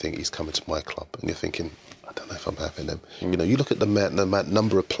 and then you think he's coming to my club, and you're thinking, I don't know if I'm having him. You look at the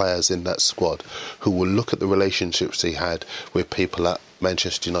number of players in that squad who will look at the relationships he had with people at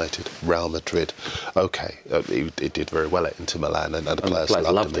Manchester United, Real Madrid. Okay, he did very well at Inter Milan, and the players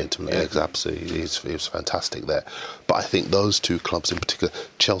loved him. Inter Milan. Yeah. Absolutely, he was fantastic there. But I think those two clubs in particular,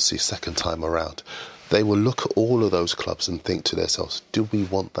 Chelsea second time around, they will look at all of those clubs and think to themselves, do we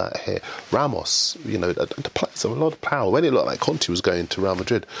want that here? Ramos, the players have a lot of power. When it looked like Conte was going to Real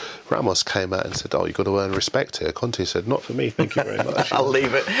Madrid, Ramos came out and said, you've got to earn respect here. Conte said, not for me, thank you very much. I'll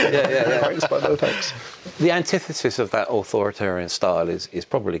leave it. Yeah. Thanks, but no thanks. The antithesis of that authoritarian style is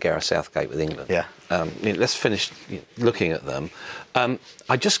probably Gareth Southgate with England. Yeah. Let's finish looking at them.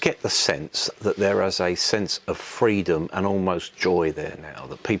 I just get the sense that there is a sense of freedom and almost joy there now,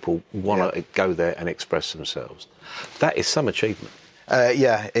 that people want to go there and express themselves. That is some achievement.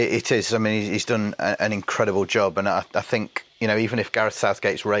 Yeah, it is. I mean, he's done an incredible job, and I think, you know, even if Gareth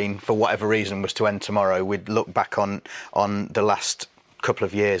Southgate's reign, for whatever reason, was to end tomorrow, we'd look back on the last couple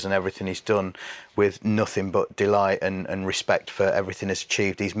of years and everything he's done with nothing but delight and respect for everything he's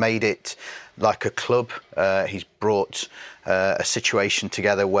achieved. He's made it like a club. He's brought a situation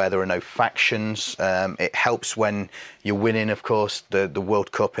together where there are no factions. It helps when you're winning, of course. The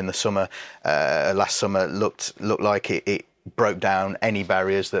World Cup in the summer, last summer, looked like it broke down any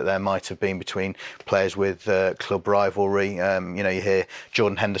barriers that there might have been between players with club rivalry. You know, you hear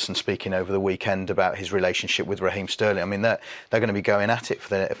Jordan Henderson speaking over the weekend about his relationship with Raheem Sterling. I mean, they're going to be going at it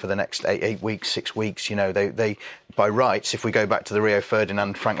for the next 8 weeks, 6 weeks. You know, they by rights, if we go back to the Rio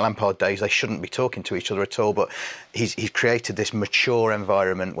Ferdinand, Frank Lampard days, they shouldn't be talking to each other at all. But he's created this mature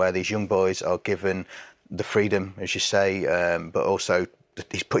environment where these young boys are given the freedom, as you say, but also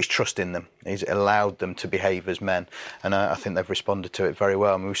he's put his trust in them. He's allowed them to behave as men, and I think they've responded to it very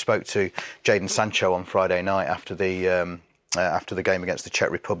well. I mean, we spoke to Jadon Sancho on Friday night after the game against the Czech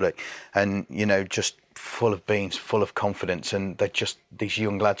Republic, and, you know, just full of beans, full of confidence, and they're just these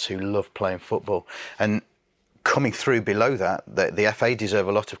young lads who love playing football. And coming through below that, the FA deserve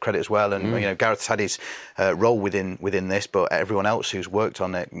a lot of credit as well. And you know, Gareth's had his role within this, but everyone else who's worked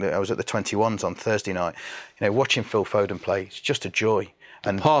on it. I was at the 21s on Thursday night. You know, watching Phil Foden play, it's just a joy.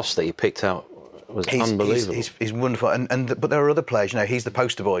 And the pass that he picked out was unbelievable. He's wonderful, but there are other players. You know, he's the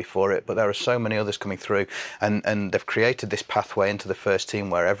poster boy for it, but there are so many others coming through, and they've created this pathway into the first team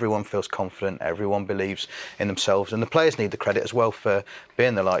where everyone feels confident, everyone believes in themselves, and the players need the credit as well for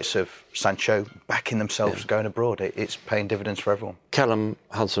being the likes of Sancho, backing themselves, going abroad. It's paying dividends for everyone. Callum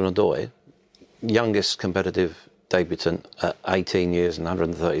Hudson-Odoi, youngest competitive debutant at 18 years and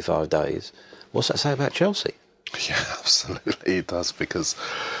 135 days. What's that say about Chelsea? Yeah, absolutely it does, because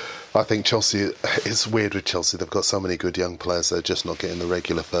I think Chelsea, it's weird with Chelsea, they've got so many good young players, they're just not getting the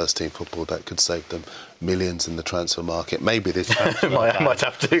regular first team football that could save them millions in the transfer market. Maybe this transfer might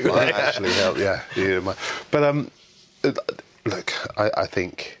have to. Might actually help, yeah. But look, I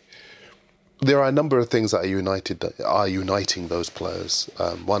think there are a number of things that are uniting those players.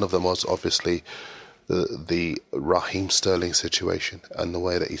 One of them was obviously the Raheem Sterling situation and the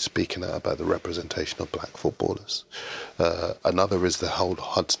way that he's speaking out about the representation of black footballers. Another is the whole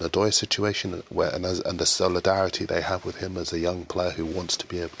Hudson-Odoi situation, and the solidarity they have with him as a young player who wants to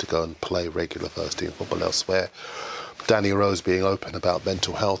be able to go and play regular first-team football elsewhere. Danny Rose being open about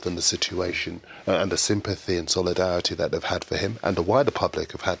mental health and the situation, and the sympathy and solidarity that they've had for him, and the wider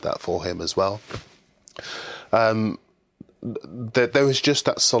public have had that for him as well. There is just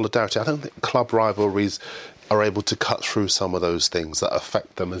that solidarity. I don't think club rivalries are able to cut through some of those things that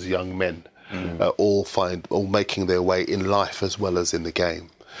affect them as young men, all making their way in life as well as in the game.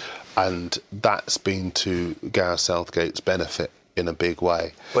 And that's been to Gareth Southgate's benefit in a big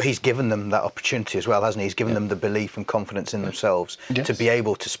way. But he's given them that opportunity as well, hasn't he? He's given them the belief and confidence in themselves to be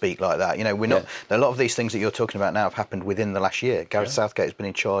able to speak like that. You know, a lot of these things that you're talking about now have happened within the last year. Gareth Southgate has been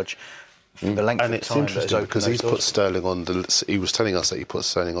in charge for the length of time. And it's interesting because he's put Sterling on he was telling us that he put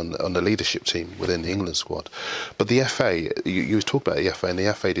Sterling on the leadership team within the England squad. But the FA, you talk about the FA, and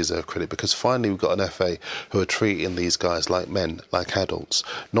the FA deserve credit, because finally we've got an FA who are treating these guys like men, like adults,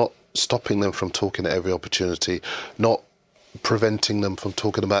 not stopping them from talking at every opportunity, not preventing them from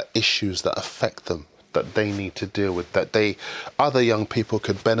talking about issues that affect them, that they need to deal with, that other young people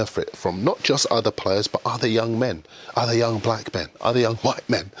could benefit from, not just other players, but other young men, other young black men, other young white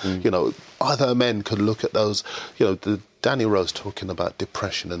men. You know, other men could look at those, you know, the Danny Rose talking about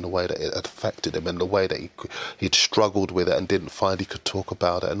depression and the way that it affected him and the way that he'd struggled with it and didn't find he could talk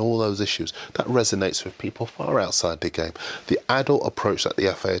about it and all those issues. That resonates with people far outside the game. The adult approach that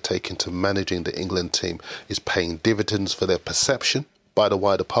the FA are taking to managing the England team is paying dividends for their perception by the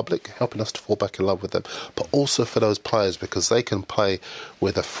wider public, helping us to fall back in love with them, but also for those players, because they can play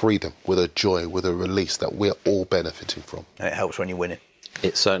with a freedom, with a joy, with a release that we're all benefiting from. And it helps when you're winning.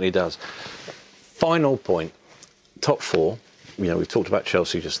 It certainly does. Final point. Top four, you know, we've talked about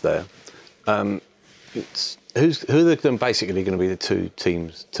Chelsea just there. Who are basically going to be the two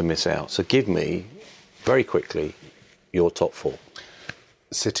teams to miss out? So give me, very quickly, your top four.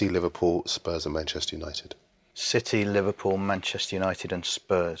 City, Liverpool, Spurs and Manchester United. City, Liverpool, Manchester United and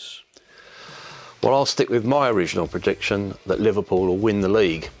Spurs. Well, I'll stick with my original prediction that Liverpool will win the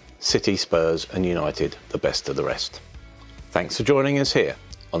league. City, Spurs and United, the best of the rest. Thanks for joining us here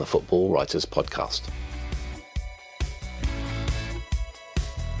on the Football Writers Podcast.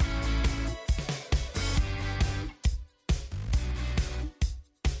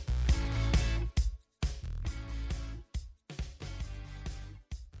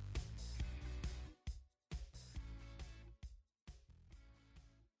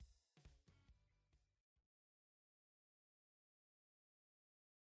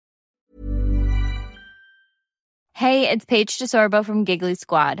 Hey, it's Paige DeSorbo from Giggly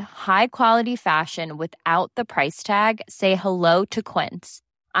Squad. High quality fashion without the price tag. Say hello to Quince.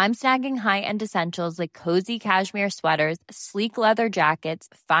 I'm snagging high-end essentials like cozy cashmere sweaters, sleek leather jackets,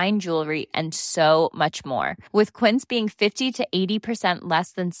 fine jewelry, and so much more. With Quince being 50 to 80%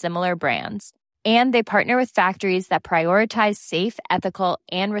 less than similar brands. And they partner with factories that prioritize safe, ethical,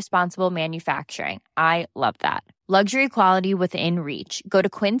 and responsible manufacturing. I love that. Luxury quality within reach. Go to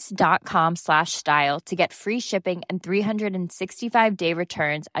quince.com/style to get free shipping and 365-day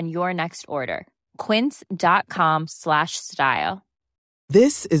returns on your next order. Quince.com/style.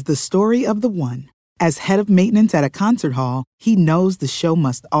 This is the story of the one. As head of maintenance at a concert hall, he knows the show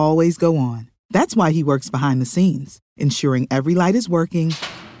must always go on. That's why he works behind the scenes, ensuring every light is working,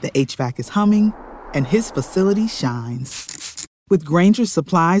 the HVAC is humming, and his facility shines. With Grainger's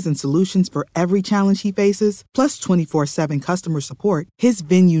supplies and solutions for every challenge he faces, plus 24/7 customer support, his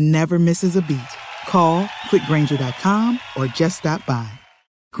venue never misses a beat. Call quickgrainger.com or just stop by.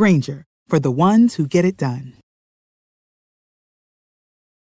 Grainger, for the ones who get it done.